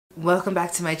Welcome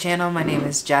back to my channel. My name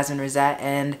is Jasminerossette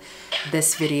and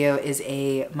this video is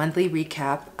a monthly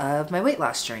recap of my weight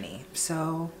loss journey.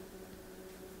 So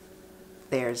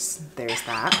there's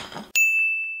that.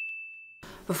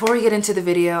 Before we get into the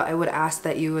video, I would ask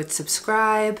that you would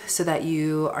subscribe so that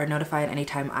you are notified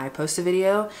anytime I post a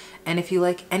video. And if you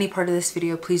like any part of this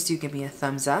video, please do give me a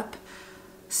thumbs up.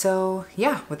 So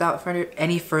yeah, without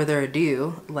any further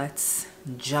ado, let's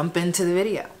jump into the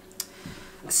video.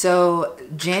 So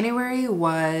January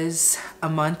was a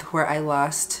month where I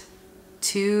lost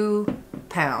 2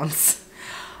 pounds.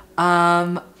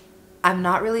 I'm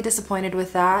not really disappointed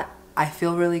with that. I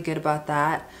feel really good about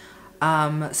that.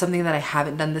 Something that I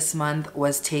haven't done this month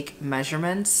was take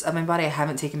measurements of my body. I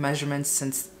haven't taken measurements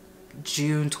since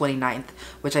June 29th,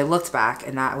 which I looked back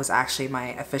and that was actually my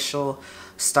official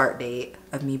start date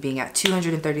of me being at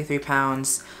 233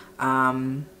 pounds.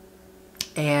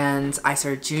 And I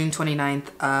started June 29th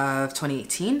of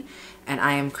 2018 and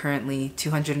I am currently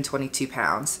 222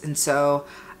 pounds. And so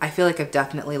I feel like I've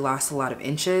definitely lost a lot of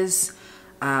inches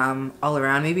all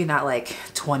around, maybe not like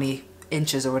 20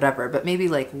 inches or whatever, but maybe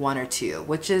like 1 or 2,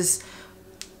 which is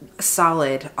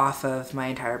solid off of my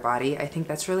entire body. I think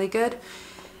that's really good.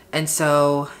 And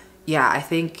so, yeah, I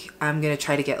think I'm gonna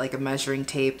try to get like a measuring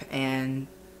tape and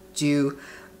do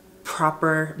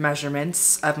proper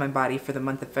measurements of my body for the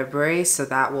month of February, so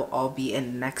that will all be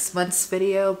in next month's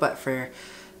video. But for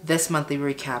this monthly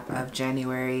recap of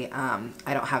January,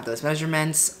 I don't have those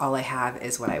measurements. All I have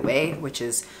is what I weigh, which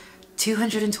is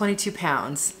 222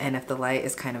 pounds. And if the light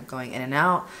is kind of going in and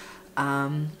out,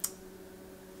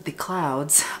 the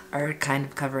clouds are kind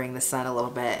of covering the sun a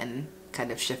little bit and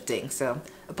kind of shifting, so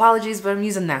apologies, but I'm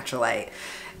using natural light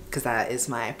because that is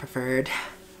my preferred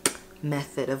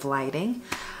method of lighting.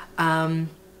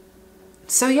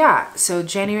 So yeah, so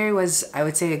January was, I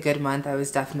would say, a good month. I was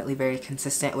definitely very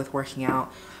consistent with working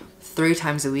out 3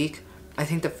 times a week. I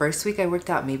think the first week I worked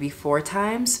out maybe 4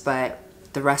 times, but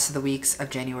the rest of the weeks of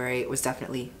January was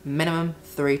definitely minimum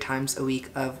 3 times a week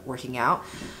of working out.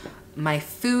 My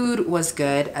food was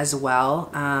good as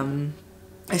well.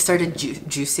 I started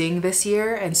juicing this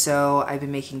year, and so I've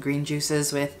been making green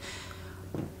juices with,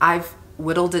 I've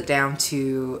whittled it down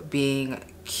to being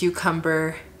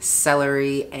cucumber,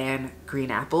 celery, and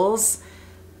green apples.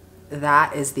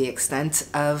 That is the extent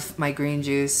of my green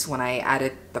juice. When I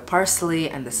added the parsley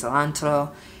and the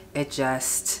cilantro, it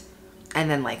just, and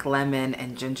then like lemon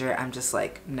and ginger, I'm just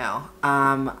like, no.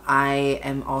 I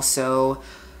am also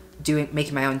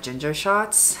making my own ginger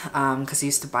shots because I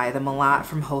used to buy them a lot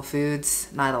from Whole Foods.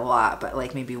 Not a lot, but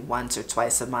like maybe once or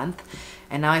twice a month.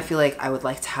 And now I feel like I would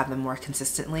like to have them more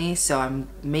consistently, so I'm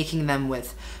making them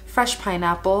with fresh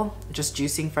pineapple, just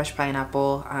juicing fresh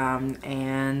pineapple,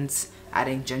 and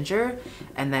adding ginger,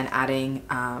 and then adding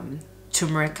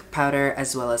turmeric powder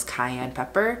as well as cayenne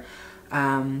pepper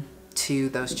to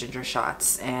those ginger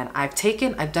shots. And I've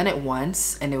done it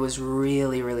once and it was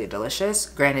really, really delicious.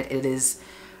 Granted, it is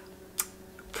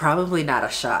probably not a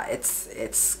shot.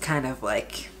 It's kind of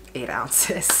like 8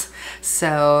 ounces.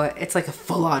 So it's like a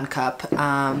full-on cup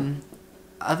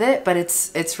of it, but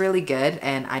it's really good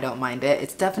and I don't mind it.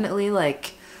 It's definitely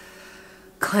like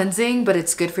cleansing, but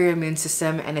it's good for your immune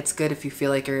system, and it's good if you feel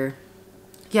like you're,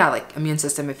 yeah, like immune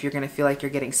system if you're gonna feel like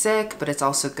you're getting sick, but it's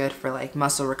also good for like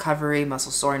muscle recovery,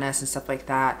 muscle soreness and stuff like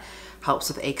that. Helps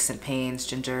with aches and pains.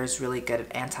 Ginger is really good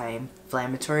at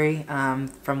anti-inflammatory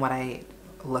from what I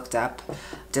looked up.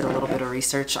 Did a little bit of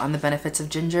research on the benefits of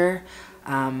ginger.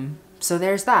 So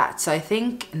there's that. So I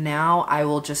think now I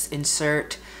will just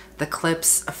insert the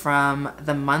clips from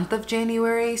the month of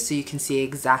January so you can see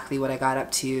exactly what I got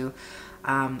up to.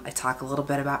 I talk a little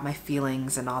bit about my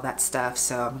feelings and all that stuff,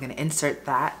 so I'm gonna insert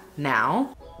that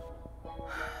now.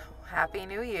 Happy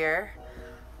New Year.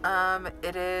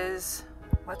 It is,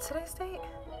 what's today's date?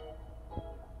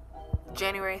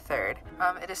 January 3rd.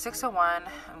 It is 6:01.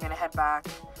 I'm gonna head back.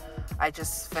 I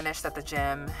just finished at the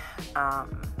gym.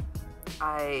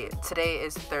 Today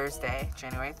is Thursday,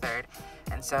 January 3rd,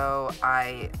 and so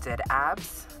I did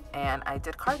abs and I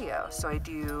did cardio. So I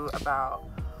do about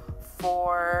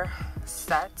 4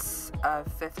 sets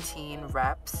of 15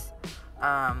 reps.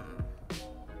 Well,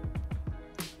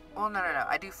 no.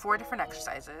 I do 4 different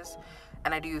exercises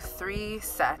and I do 3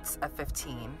 sets of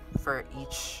 15 for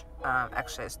each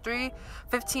exercise.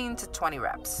 15 to 20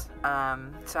 reps.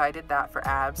 So I did that for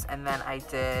abs, and then I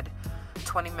did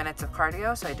 20 minutes of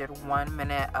cardio. So I did 1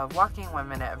 minute of walking, 1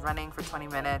 minute of running for 20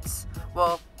 minutes.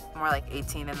 Well, more like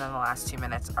 18, and then the last 2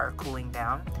 minutes are cooling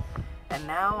down. And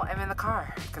now I'm in the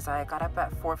car because I got up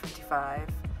at 4:55,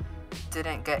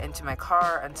 didn't get into my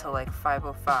car until like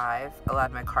 5:05,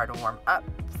 allowed my car to warm up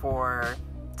for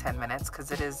 10 minutes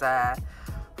because it is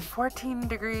 14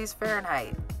 degrees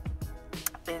Fahrenheit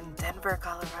in Denver,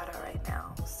 Colorado right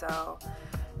now. So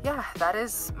yeah, that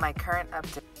is my current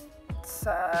update. It's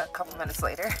a couple minutes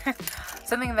later.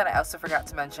 Something that I also forgot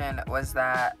to mention was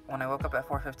that when I woke up at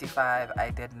 4:55,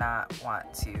 I did not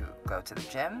want to go to the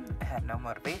gym. I had no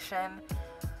motivation,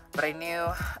 but I knew,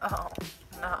 oh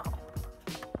no,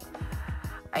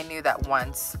 I knew that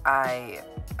once I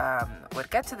would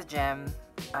get to the gym,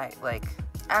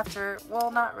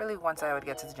 not really once I would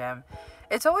get to the gym.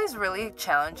 It's always really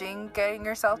challenging getting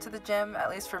yourself to the gym, at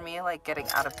least for me, like getting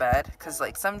out of bed, because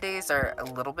like some days are a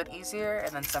little bit easier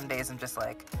and then some days I'm just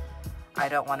like, I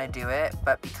don't want to do it.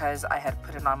 But because I had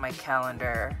put it on my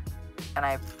calendar and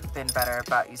I've been better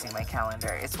about using my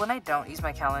calendar, it's when I don't use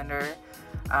my calendar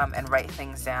and write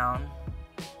things down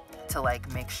to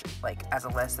like make like as a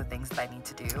list of things that I need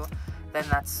to do, then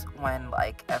that's when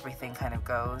like everything kind of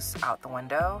goes out the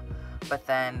window. But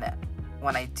then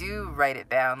when I do write it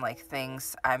down, like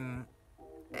things,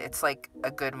 it's like a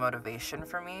good motivation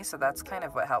for me. So that's kind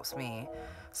of what helps me.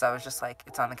 So I was just like,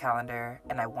 it's on the calendar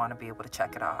and I want to be able to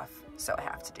check it off. So I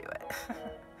have to do it.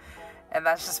 And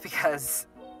that's just because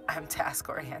I'm task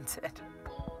oriented.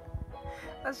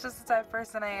 That's just the type of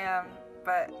person I am.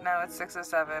 But now it's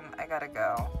 6:07. I gotta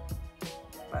go.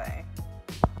 Bye.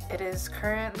 It is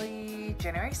currently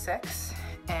January 6th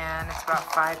and it's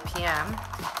about 5 p.m.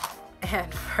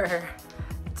 And for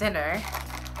dinner,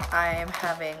 I am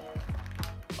having,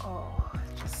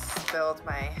 just spilled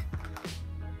my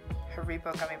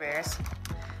Haribo gummy bears.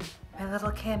 My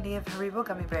little candy of Haribo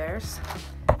gummy bears.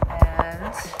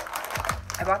 And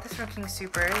I bought this from King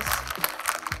Soopers.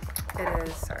 It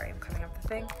is, sorry, I'm coming up the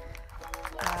thing.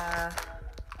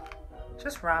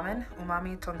 Just ramen,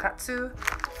 umami tonkatsu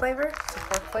flavor. It's a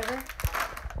pork flavor.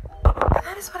 And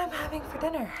that is what I'm having for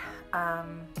dinner.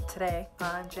 Today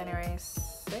on January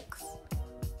 6th.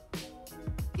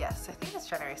 Yes, I think it's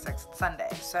January 6th, it's Sunday.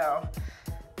 So,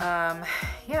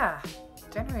 yeah,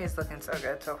 January is looking so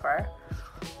good so far.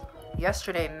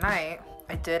 Yesterday night,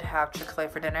 I did have Chick-fil-A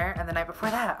for dinner, and the night before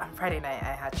that, on Friday night,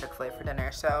 I had Chick-fil-A for dinner.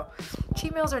 So,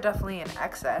 cheat meals are definitely in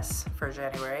excess for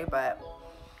January, but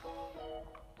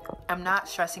I'm not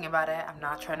stressing about it. I'm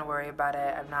not trying to worry about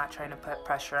it. I'm not trying to put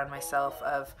pressure on myself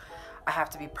of I have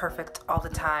to be perfect all the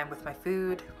time with my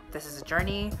food. This is a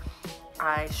journey.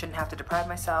 I shouldn't have to deprive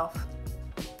myself.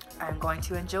 I'm going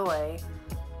to enjoy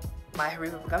my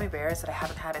Haribo gummy bears that I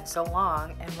haven't had in so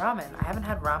long, and ramen. I haven't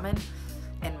had ramen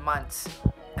in months,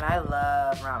 and I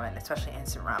love ramen, especially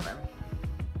instant ramen.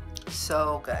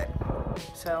 So good.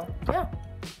 So, yeah.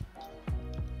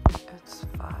 It's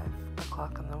 5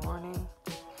 o'clock in the morning,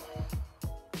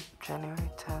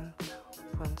 January 10th,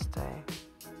 Wednesday,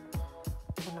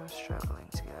 and I'm struggling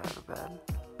to get out of bed.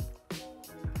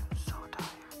 I'm so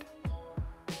tired.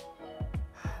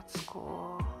 At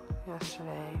school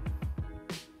yesterday,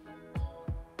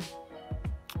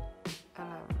 and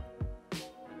I'm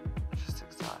just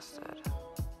exhausted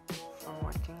from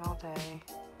working all day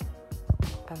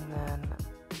and then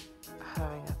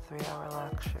having a 3-hour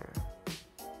lecture.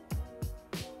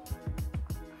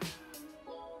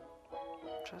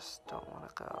 Just don't want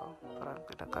to go, but I'm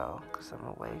gonna go because I'm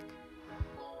awake.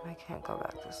 I can't go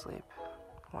back to sleep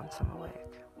once I'm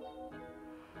awake.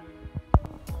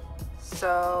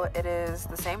 So it is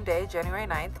the same day, January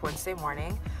 9th, Wednesday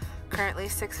morning. Currently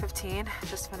 6:15,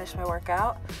 just finished my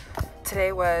workout.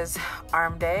 Today was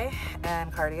arm day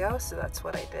and cardio, so that's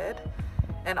what I did.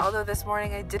 And although this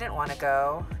morning I didn't want to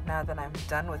go, now that I'm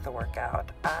done with the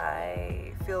workout,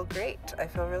 I feel great. I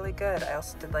feel really good. I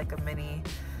also did like a mini,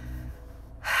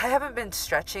 I haven't been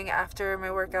stretching after my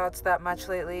workouts that much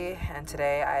lately, and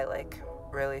today I like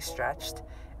really stretched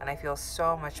and I feel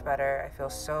so much better. I feel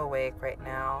so awake right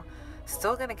now.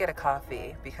 Still gonna get a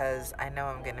coffee because I know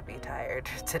I'm gonna be tired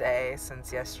today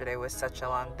since yesterday was such a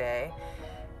long day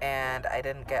and I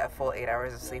didn't get a full 8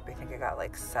 hours of sleep. I think I got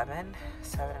like 7 and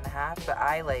a half, but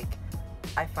I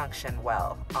function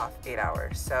well off 8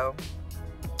 hours. So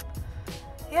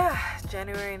yeah,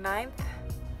 January 9th,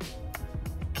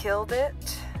 killed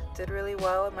it. Did really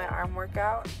well in my arm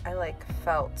workout. I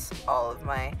felt all of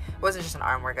my, it wasn't just an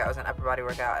arm workout, it was an upper body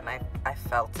workout, and I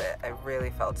felt it. I really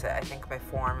felt it. I think my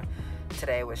form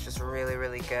today was just really,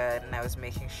 really good, and I was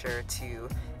making sure to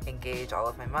engage all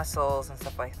of my muscles and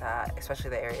stuff like that, especially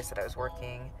the areas that I was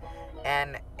working,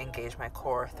 and engage my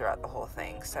core throughout the whole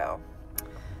thing. So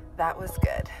that was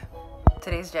good.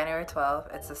 Today's January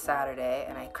 12th. It's a Saturday,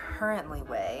 and I currently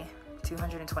weigh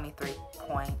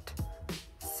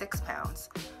 223.6 pounds.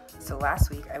 So last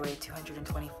week I weighed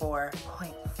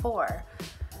 224.4.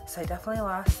 So I definitely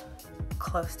lost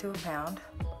close to a pound,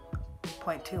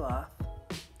 0.2 off.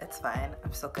 it's fine.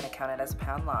 I'm still gonna count it as a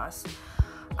pound loss.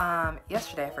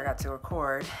 Yesterday I forgot to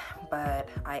record, but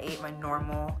I ate my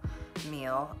normal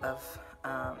meal of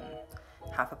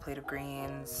half a plate of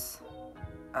greens,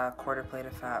 a quarter plate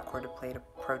of fat, quarter plate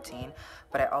of protein,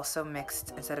 but I also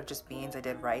mixed, instead of just beans, I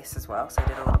did rice as well. So I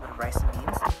did a little bit of rice and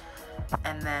beans.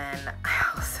 And then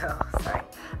I also,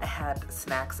 I had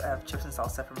snacks of chips and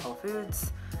salsa from Whole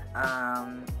Foods,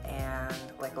 and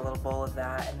like a little bowl of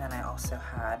that. And then I also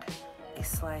had a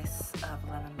slice of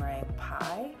lemon meringue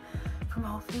pie from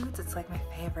Whole Foods. It's like my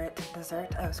favorite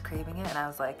dessert. I was craving it and I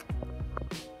was like,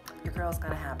 your girl's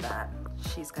gonna have that.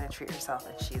 She's gonna treat herself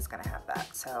and she's gonna have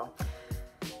that. So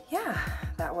yeah,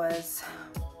 that was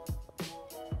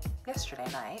yesterday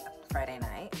night, Friday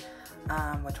night,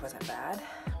 which wasn't bad.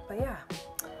 But yeah,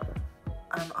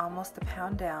 I'm almost a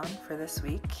pound down for this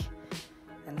week,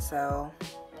 and so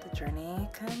the journey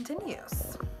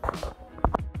continues.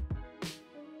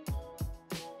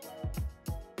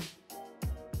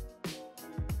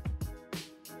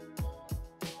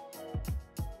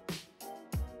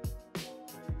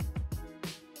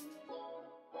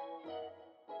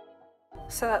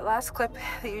 So that last clip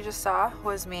that you just saw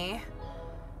was me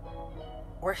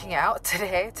working out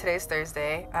today. Today's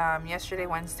Thursday. Yesterday,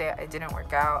 Wednesday, I didn't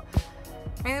work out,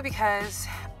 mainly because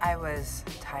I was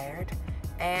tired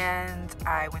and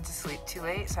I went to sleep too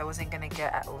late, so I wasn't gonna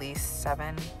get at least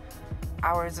 7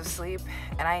 hours of sleep,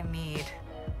 and I need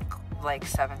like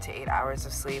 7 to 8 hours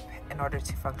of sleep in order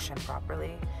to function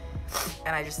properly,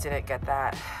 and I just didn't get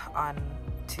that on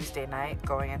Tuesday night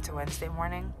going into Wednesday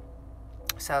morning.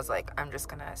 So I was like, I'm just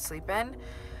gonna sleep in.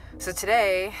 So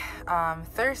today,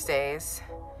 Thursdays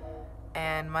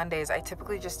and Mondays, I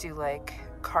typically just do like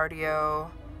cardio,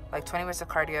 like 20 minutes of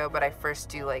cardio, but I first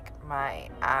do like my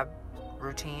ab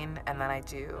routine and then I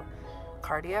do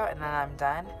cardio and then I'm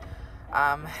done.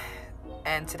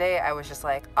 And today I was just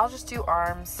like, I'll just do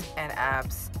arms and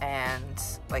abs and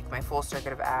like my full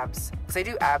circuit of abs. Because I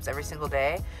do abs every single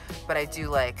day, but I do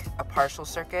like a partial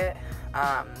circuit.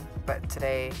 But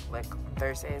today, like on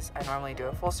Thursdays, I normally do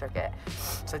a full circuit.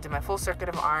 So I did my full circuit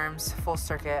of arms, full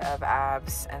circuit of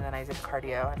abs, and then I did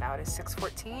cardio, and now it is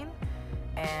 6:14,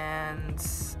 and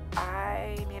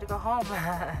I need to go home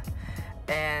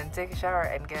and take a shower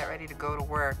and get ready to go to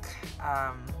work.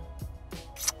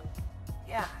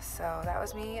 Yeah, so that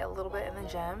was me a little bit in the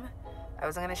gym. I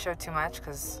wasn't gonna show too much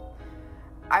because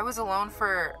I was alone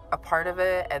for a part of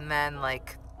it, and then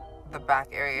like the back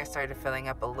area started filling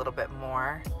up a little bit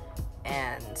more,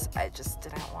 and I just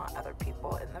didn't want other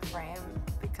people in the frame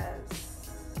because,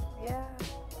 yeah.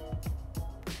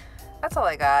 That's all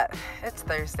I got. It's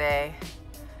Thursday.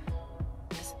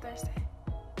 Is it Thursday?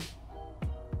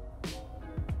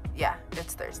 Yeah,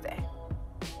 it's Thursday.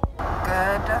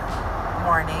 Good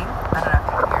morning. I don't know if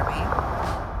you can hear me,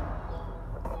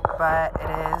 but it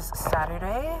is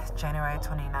Saturday, January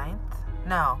 29th.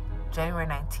 No, January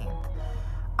 19th.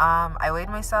 I weighed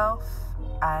myself.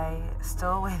 I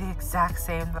still weigh the exact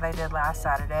same that I did last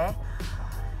Saturday.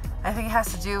 I think it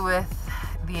has to do with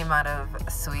the amount of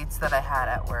sweets that I had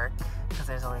at work, because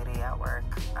there's a lady at work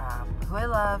who I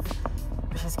love,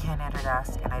 but she's candy at her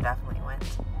desk, and I definitely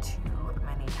went too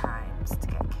many times to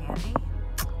get candy.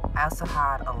 I also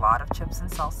had a lot of chips and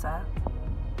salsa,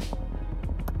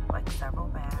 like several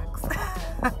bags.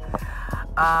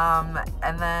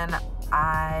 And then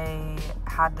I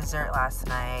had dessert last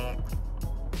night.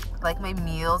 Like, my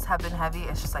meals have been heavy.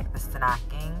 It's just like the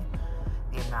snacking,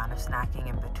 the amount of snacking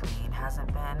in between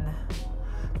hasn't been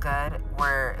good,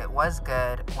 where it was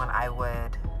good when I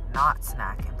would not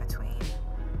snack in between,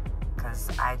 because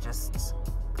I just,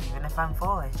 even if I'm full,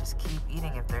 I just keep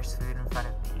eating if there's food in front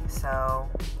of me. So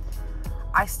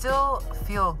I still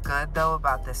feel good though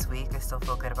about this week. I still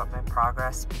feel good about my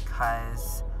progress,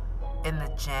 because in the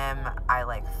gym I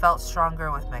like felt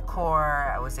stronger with my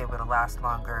core. I was able to last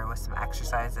longer with some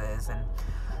exercises and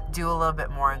do a little bit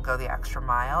more and go the extra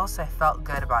mile, so I felt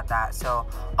good about that. So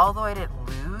although I didn't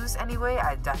lose anyway,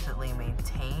 I definitely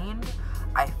maintained.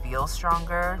 I feel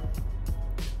stronger,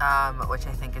 which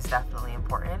I think is definitely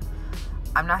important.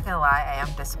 I'm not gonna lie, I am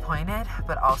disappointed,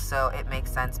 but also it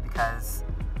makes sense because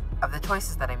of the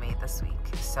choices that I made this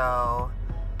week. So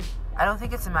I don't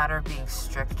think it's a matter of being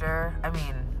stricter. I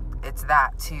mean, it's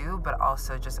that too, but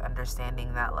also just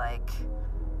understanding that like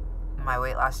my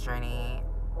weight loss journey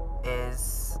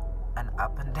is an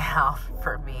up and down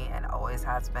for me, and always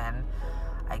has been.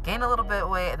 I gain a little bit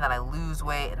of weight and then I lose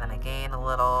weight, and then I gain a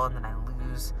little and then I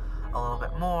lose a little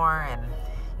bit more, and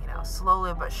you know,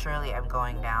 slowly but surely I'm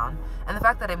going down. And the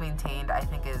fact that I maintained, I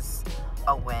think, is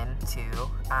a win too.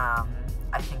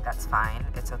 I think that's fine.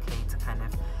 It's okay to kind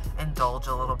of indulge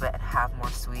a little bit and have more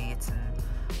sweets and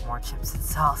more chips and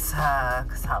salsa,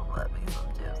 because I love me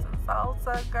some chips and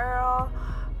salsa, girl.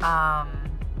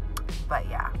 But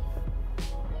yeah.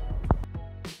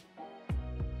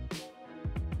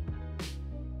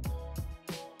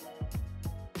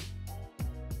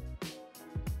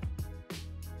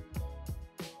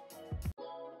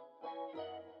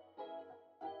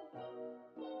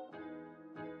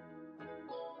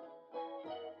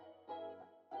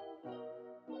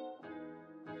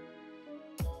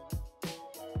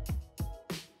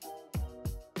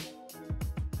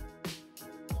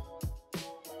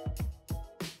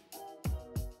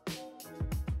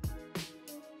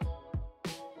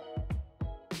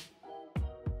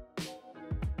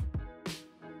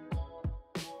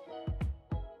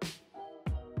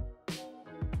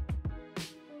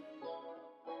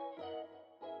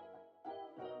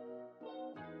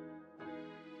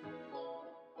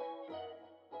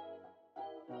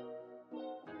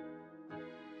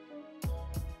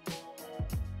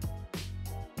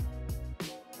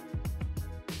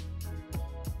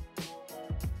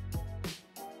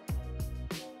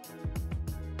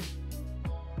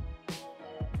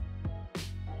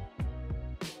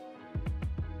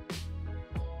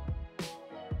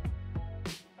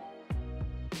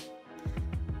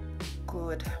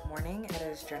 Good morning. It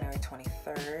is January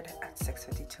 23rd at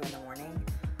 6:52 in the morning.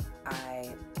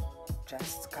 I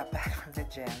just got back from the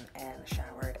gym and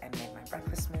showered and made my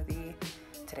breakfast smoothie.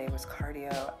 Today was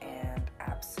cardio and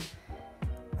abs.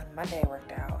 On Monday I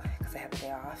worked out because I had the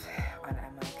day off on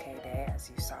MLK Day,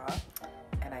 as you saw,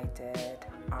 and I did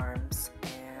arms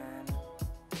and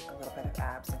a little bit of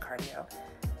abs and cardio.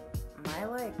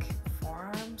 My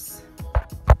forearms,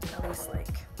 at least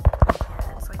it's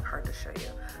hard to show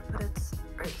you, but it's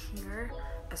right here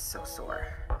is so sore.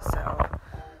 So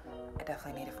I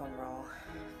definitely need a foam roll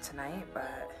tonight,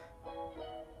 but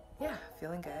yeah,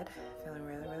 feeling good, feeling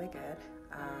really, really good.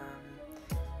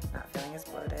 Not feeling as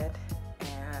bloated,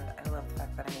 and I love the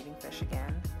fact that I'm eating fish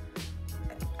again.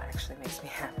 It actually makes me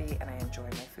happy, and I enjoy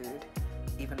my food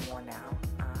even more now.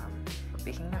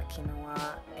 Making that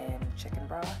quinoa in chicken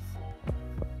broth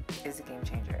is a game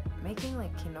changer. Making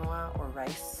quinoa or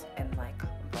rice in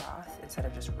broth instead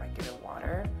of just regular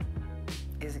water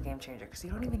is a game changer, because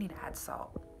you don't even need to add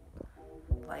salt.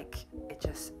 It's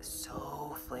just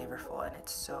so flavorful and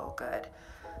it's so good.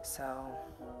 So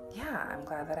yeah, I'm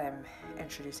glad that I'm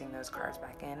introducing those carbs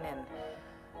back in, and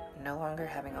no longer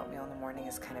having oatmeal in the morning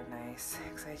is kind of nice,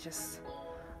 because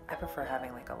I prefer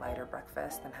having a lighter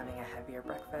breakfast than having a heavier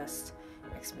breakfast.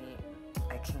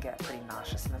 I can get pretty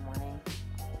nauseous in the morning,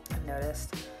 I've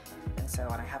noticed. And so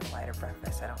when I have a lighter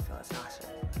breakfast, I don't feel as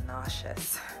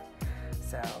nauseous.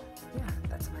 So yeah,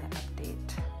 that's my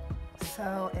update.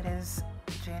 So it is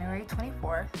January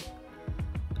 24th,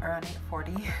 around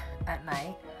 8:40 at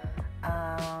night.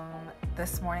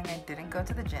 This morning I didn't go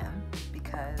to the gym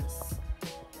because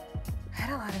I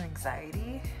had a lot of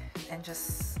anxiety, and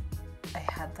I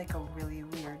had a really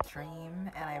weird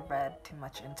dream, and I read too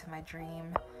much into my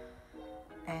dream.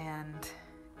 And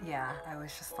yeah, I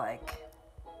was just I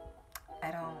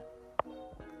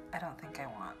don't think I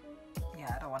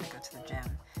don't want to go to the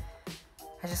gym.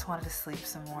 I just wanted to sleep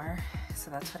some more,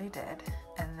 so that's what I did.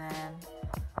 And then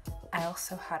I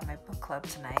also had my book club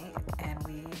tonight, and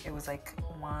it was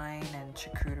wine and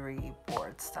charcuterie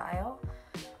board style.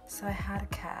 So I had a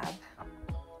cab,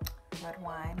 red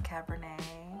wine, Cabernet,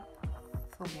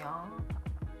 Sauvignon,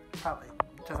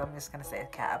 I'm just gonna say a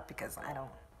cab because I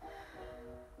don't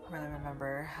really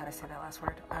remember how to say that last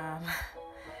word.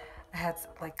 I had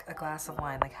a glass of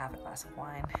wine, half a glass of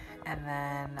wine, and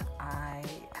then I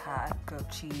had goat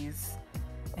cheese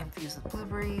infused with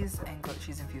blueberries and goat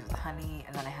cheese infused with honey,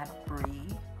 and then I had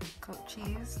brie goat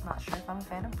cheese. Not sure if I'm a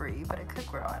fan of brie, but it could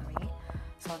grow on me,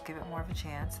 so I'll give it more of a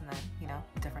chance. And then,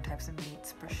 different types of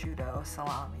meats, prosciutto,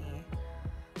 salami,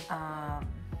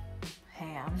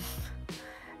 ham,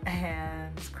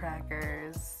 and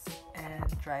crackers,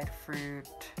 and dried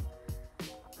fruit.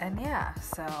 And yeah,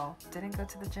 so didn't go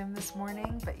to the gym this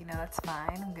morning, but that's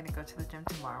fine. I'm gonna go to the gym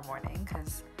tomorrow morning,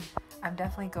 because I'm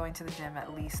definitely going to the gym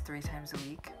at least 3 times a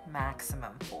week,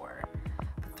 maximum 4.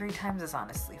 But 3 times is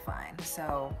honestly fine.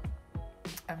 So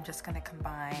I'm just gonna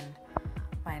combine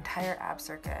my entire ab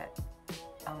circuit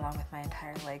along with my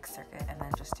entire leg circuit, and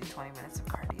then just do 20 minutes of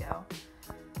cardio.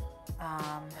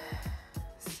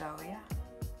 So yeah,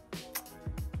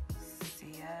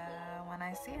 see ya when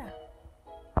I see ya.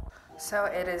 So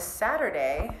it is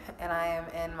Saturday, and I am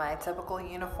in my typical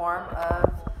uniform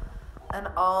of an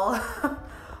all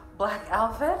black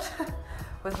outfit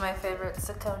with my favorite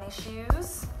Saucony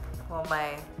shoes. Well,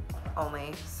 my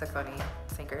only Saucony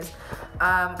sneakers.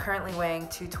 Currently weighing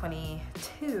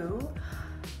 222,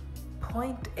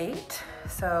 10.8,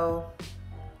 so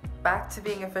back to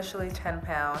being officially 10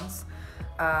 pounds,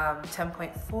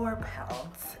 10.4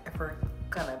 pounds, if we're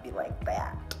gonna be like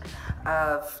that,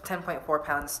 of 10.4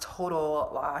 pounds total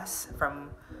loss from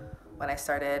when I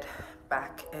started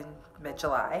back in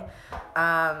mid-July.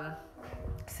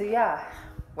 So yeah,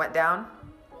 went down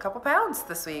a couple pounds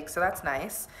this week, so that's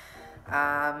nice.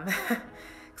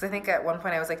 Because I think at one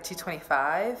point I was like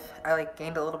 225. I like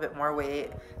gained a little bit more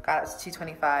weight, got up to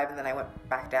 225, and then I went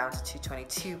back down to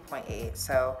 222.8.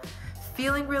 So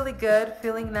feeling really good,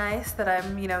 feeling nice that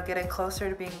I'm, you know, getting closer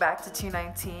to being back to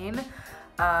 219.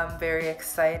 Very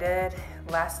excited.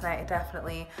 Last night,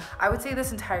 definitely, I would say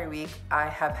this entire week, I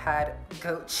have had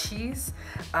goat cheese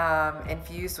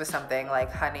infused with something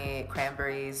like honey,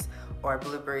 cranberries, or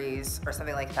blueberries, or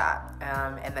something like that.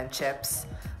 And then chips,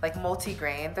 like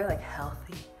multi-grain. They're like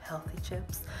healthy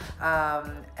chips.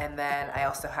 And then I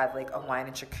also had like a wine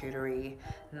and charcuterie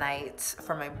night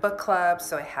for my book club.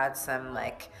 So I had some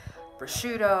like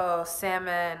prosciutto,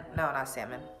 salmon, no, not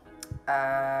salmon,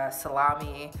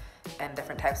 salami, and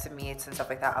different types of meats and stuff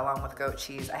like that, along with goat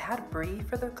cheese. I had brie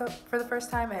for the first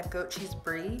time. I had goat cheese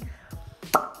brie.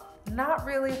 Not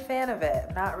really a fan of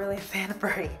it. Not really a fan of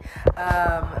brie.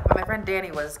 But my friend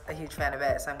Danny was a huge fan of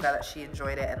it, so I'm glad that she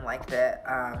enjoyed it and liked it.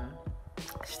 I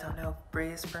just don't know if brie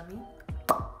is for me,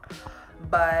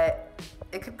 but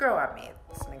it could grow on me.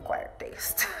 It's an acquired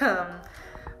taste.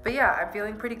 But yeah, I'm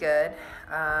feeling pretty good.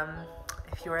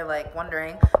 If you were like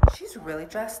wondering, she's really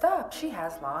dressed up. She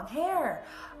has long hair.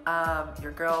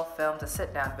 Your girl filmed a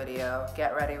sit-down video,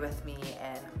 get ready with me,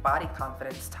 and body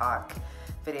confidence talk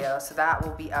video. So that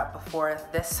will be up before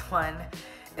this one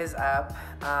is up.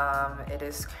 It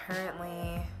is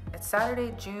currently, it's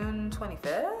Saturday, June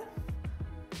 25th.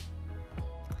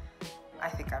 I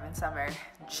think I'm in summer.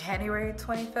 January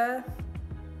 25th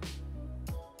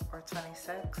or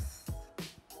 26th.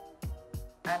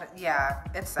 Yeah,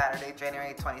 it's Saturday,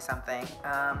 January 20 something.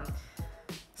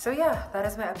 So yeah, that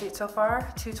is my update so far.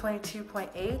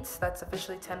 222.8, that's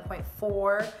officially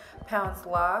 10.4 pounds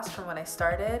lost from when I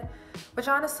started, which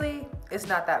honestly is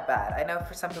not that bad. I know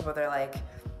for some people they're like,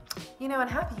 you know, in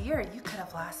half a year you could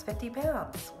have lost 50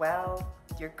 pounds. Well,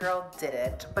 your girl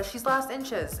didn't, but she's lost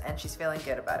inches and she's feeling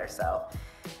good about herself.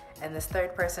 And this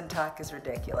third person talk is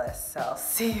ridiculous, so I'll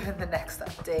see you in the next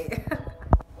update.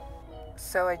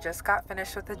 So I just got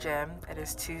finished with the gym. It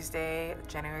is Tuesday,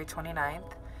 January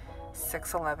 29th,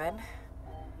 6:11.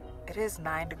 It is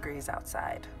 9 degrees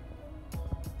outside.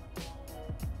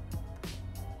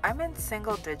 I'm in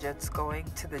single digits going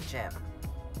to the gym.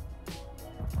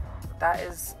 That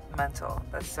is mental.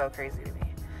 That's so crazy to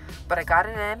me. But I got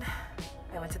it in.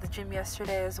 I went to the gym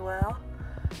yesterday as well.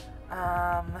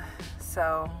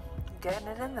 So getting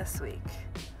it in this week.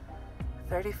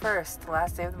 31st, the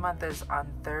last day of the month is on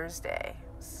Thursday.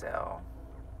 So,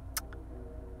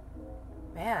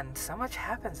 man, so much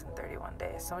happens in 31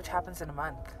 days. So much happens in a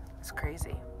month. It's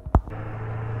crazy.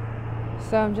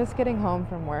 So I'm just getting home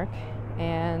from work,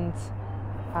 and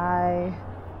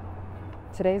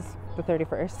today's the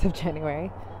 31st of January.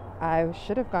 I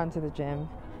should have gone to the gym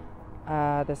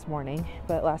this morning,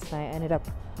 but last night I ended up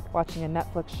watching a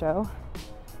Netflix show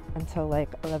until like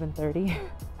 11:30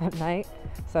 at night.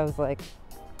 So I was like,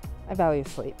 I value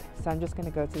sleep. So I'm just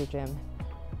gonna go to the gym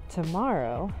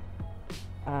tomorrow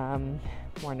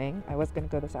morning. I was gonna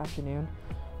go this afternoon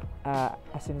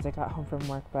as soon as I got home from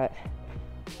work, but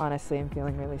honestly I'm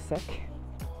feeling really sick,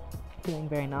 feeling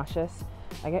very nauseous.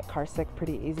 I get car sick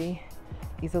pretty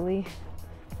easily.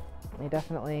 I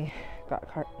definitely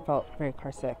felt very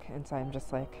car sick, and so I'm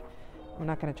just like, I'm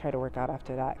not gonna try to work out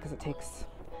after that because it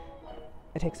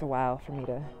takes a while for me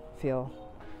to feel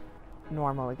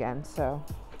normal again. So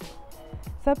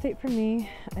it's an update for me.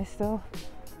 I still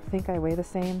think I weigh the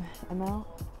same amount,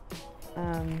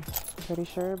 pretty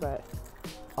sure, but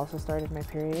also started my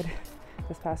period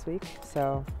this past week.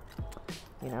 So,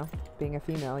 you know, being a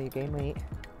female, you gain weight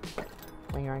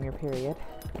when you're on your period.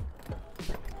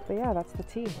 But yeah, that's the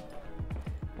tea.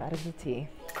 That is the tea.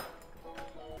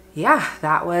 Yeah,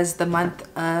 that was the month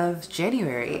of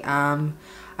January.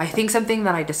 I think something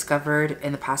that I discovered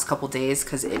in the past couple days,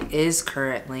 because it is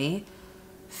currently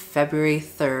February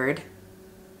 3rd,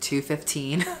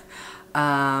 2:15.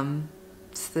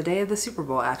 It's the day of the Super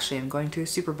Bowl, actually. I'm going to a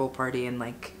Super Bowl party in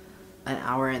like an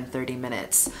hour and 30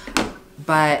 minutes.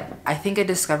 But I think I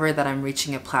discovered that I'm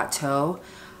reaching a plateau,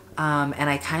 and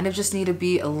I kind of just need to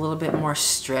be a little bit more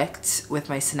strict with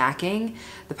my snacking.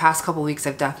 The past couple weeks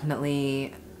I've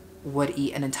definitely would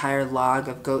eat an entire log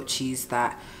of goat cheese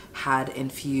that had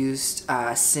infused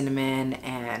cinnamon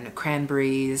and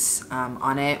cranberries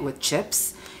on it with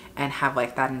chips, and have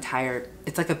like that entire,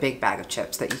 it's like a big bag of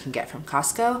chips that you can get from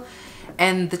Costco.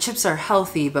 And the chips are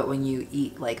healthy, but when you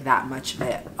eat like that much of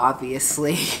it,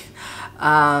 obviously,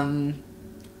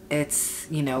 it's,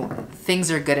 you know,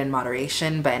 things are good in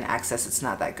moderation, but in excess, it's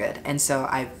not that good. And so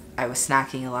I was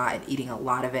snacking a lot and eating a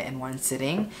lot of it in one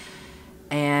sitting.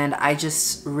 And I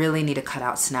just really need to cut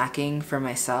out snacking for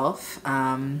myself,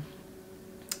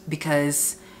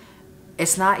 because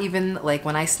it's not even like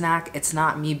when I snack, it's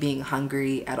not me being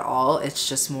hungry at all. It's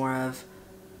just more of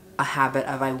a habit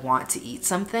of I want to eat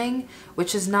something,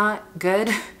 which is not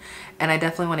good. And I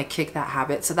definitely want to kick that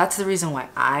habit. So that's the reason why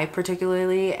I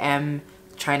particularly am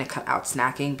trying to cut out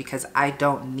snacking, because I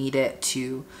don't need it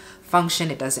to function.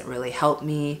 It doesn't really help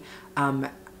me.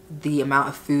 The amount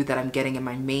of food that I'm getting in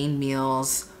my main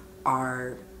meals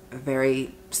are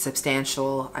very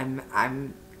substantial.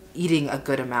 I'm eating a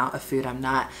good amount of food. I'm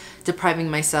not depriving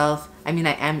myself. I mean,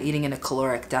 I am eating in a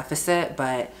caloric deficit,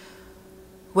 but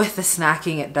with the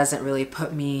snacking, it doesn't really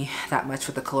put me that much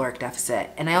with the caloric deficit.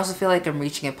 And I also feel like I'm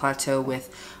reaching a plateau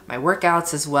with my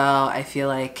workouts as well. I feel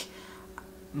like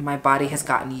my body has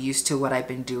gotten used to what I've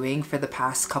been doing for the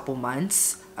past couple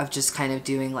months of just kind of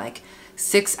doing like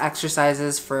 6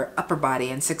 exercises for upper body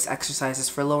and 6 exercises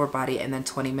for lower body and then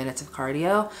 20 minutes of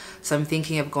cardio. So I'm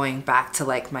thinking of going back to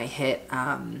like my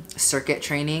HIIT circuit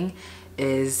training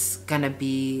is gonna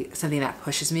be something that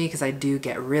pushes me, because I do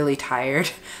get really tired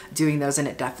doing those, and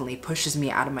it definitely pushes me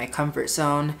out of my comfort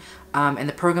zone. And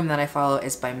the program that I follow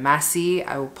is by Massey.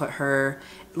 I will put her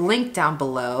link down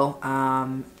below,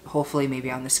 hopefully maybe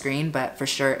on the screen, but for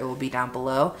sure it will be down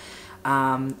below.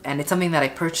 And it's something that I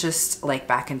purchased like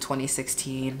back in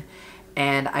 2016,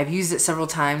 and I've used it several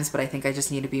times, but I think I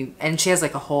just need to be, and she has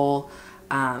like a whole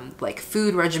like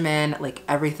food regimen, like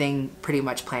everything pretty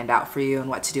much planned out for you, and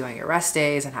what to do on your rest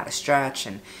days and how to stretch,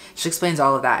 and she explains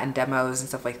all of that in demos and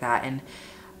stuff like that. And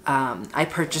I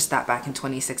purchased that back in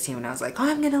 2016 when I was like, oh,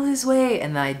 I'm gonna lose weight,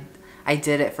 and then I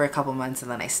did it for a couple months and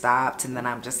then I stopped, and then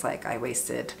I'm just like, I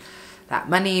wasted that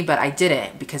money, but I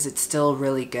didn't, because it's still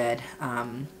really good.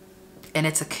 And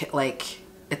it's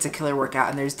a killer workout,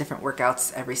 and there's different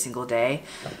workouts every single day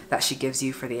that she gives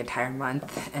you for the entire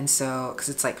month. And so, because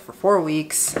it's like for 4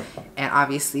 weeks, and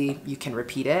obviously you can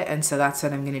repeat it. And so that's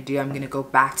what I'm gonna do. I'm gonna go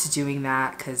back to doing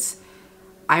that, because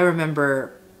I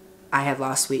remember I had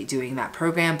lost weight doing that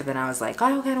program, but then I was like, oh,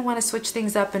 I kind of want to switch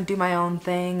things up and do my own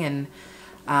thing. And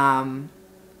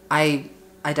I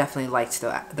definitely liked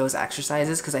those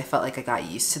exercises, because I felt like I got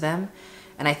used to them.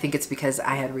 And I think it's because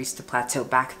I had reached a plateau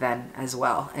back then as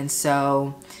well. And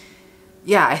so,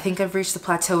 yeah, I think I've reached the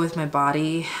plateau with my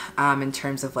body in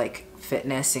terms of like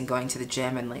fitness and going to the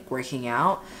gym and like working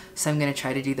out. So I'm going to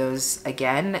try to do those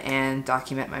again and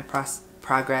document my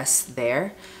progress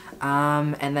there.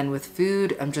 And then with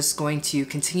food, I'm just going to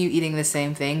continue eating the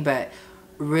same thing, but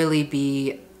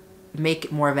really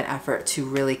make more of an effort to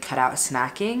really cut out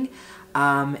snacking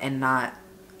and not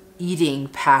eating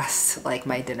past like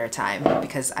my dinner time,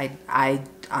 because I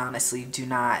honestly do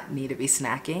not need to be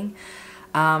snacking,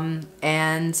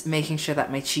 and making sure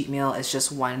that my cheat meal is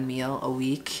just 1 meal a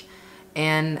week.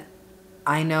 And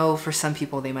I know for some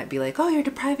people they might be like, oh, you're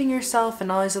depriving yourself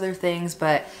and all these other things,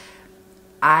 but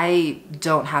I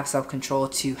don't have self-control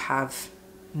to have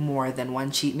more than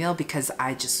 1 cheat meal, because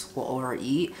I just will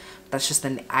overeat. That's just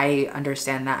I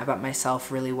understand that about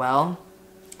myself really well.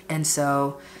 And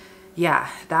so yeah,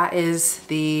 that is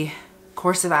the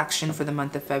course of action for the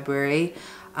month of February.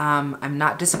 I'm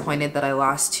not disappointed that I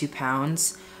lost 2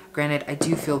 pounds. Granted, I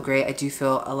do feel great. I do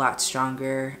feel a lot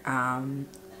stronger,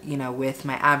 you know, with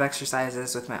my ab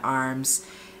exercises, with my arms,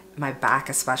 my back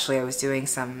especially. I was doing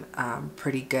some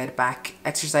pretty good back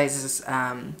exercises,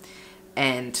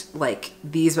 and like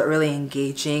these, but really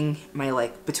engaging my,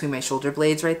 like between my shoulder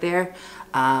blades right there,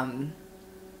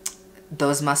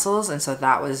 those muscles. And so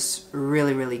that was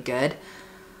really, really good.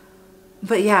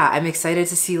 But yeah, I'm excited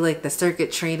to see like the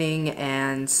circuit training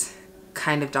and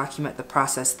kind of document the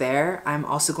process there. I'm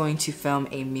also going to film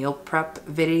a meal prep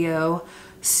video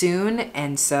soon,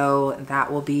 and so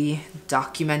that will be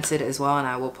documented as well, and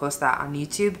I will post that on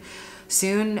YouTube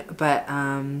soon. But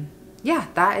yeah,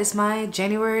 that is my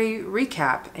January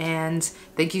recap, and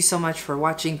thank you so much for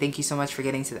watching. Thank you so much for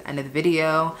getting to the end of the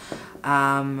video.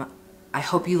 I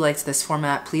hope you liked this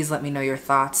format. Please let me know your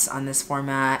thoughts on this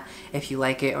format, if you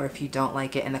like it or if you don't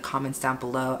like it, in the comments down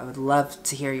below. I would love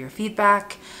to hear your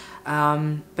feedback.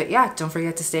 But yeah, don't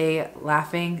forget to stay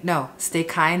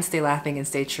kind, stay laughing, and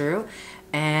stay true.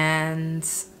 And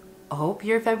I hope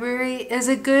your February is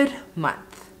a good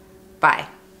month. Bye.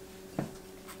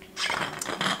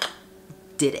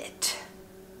 Did it.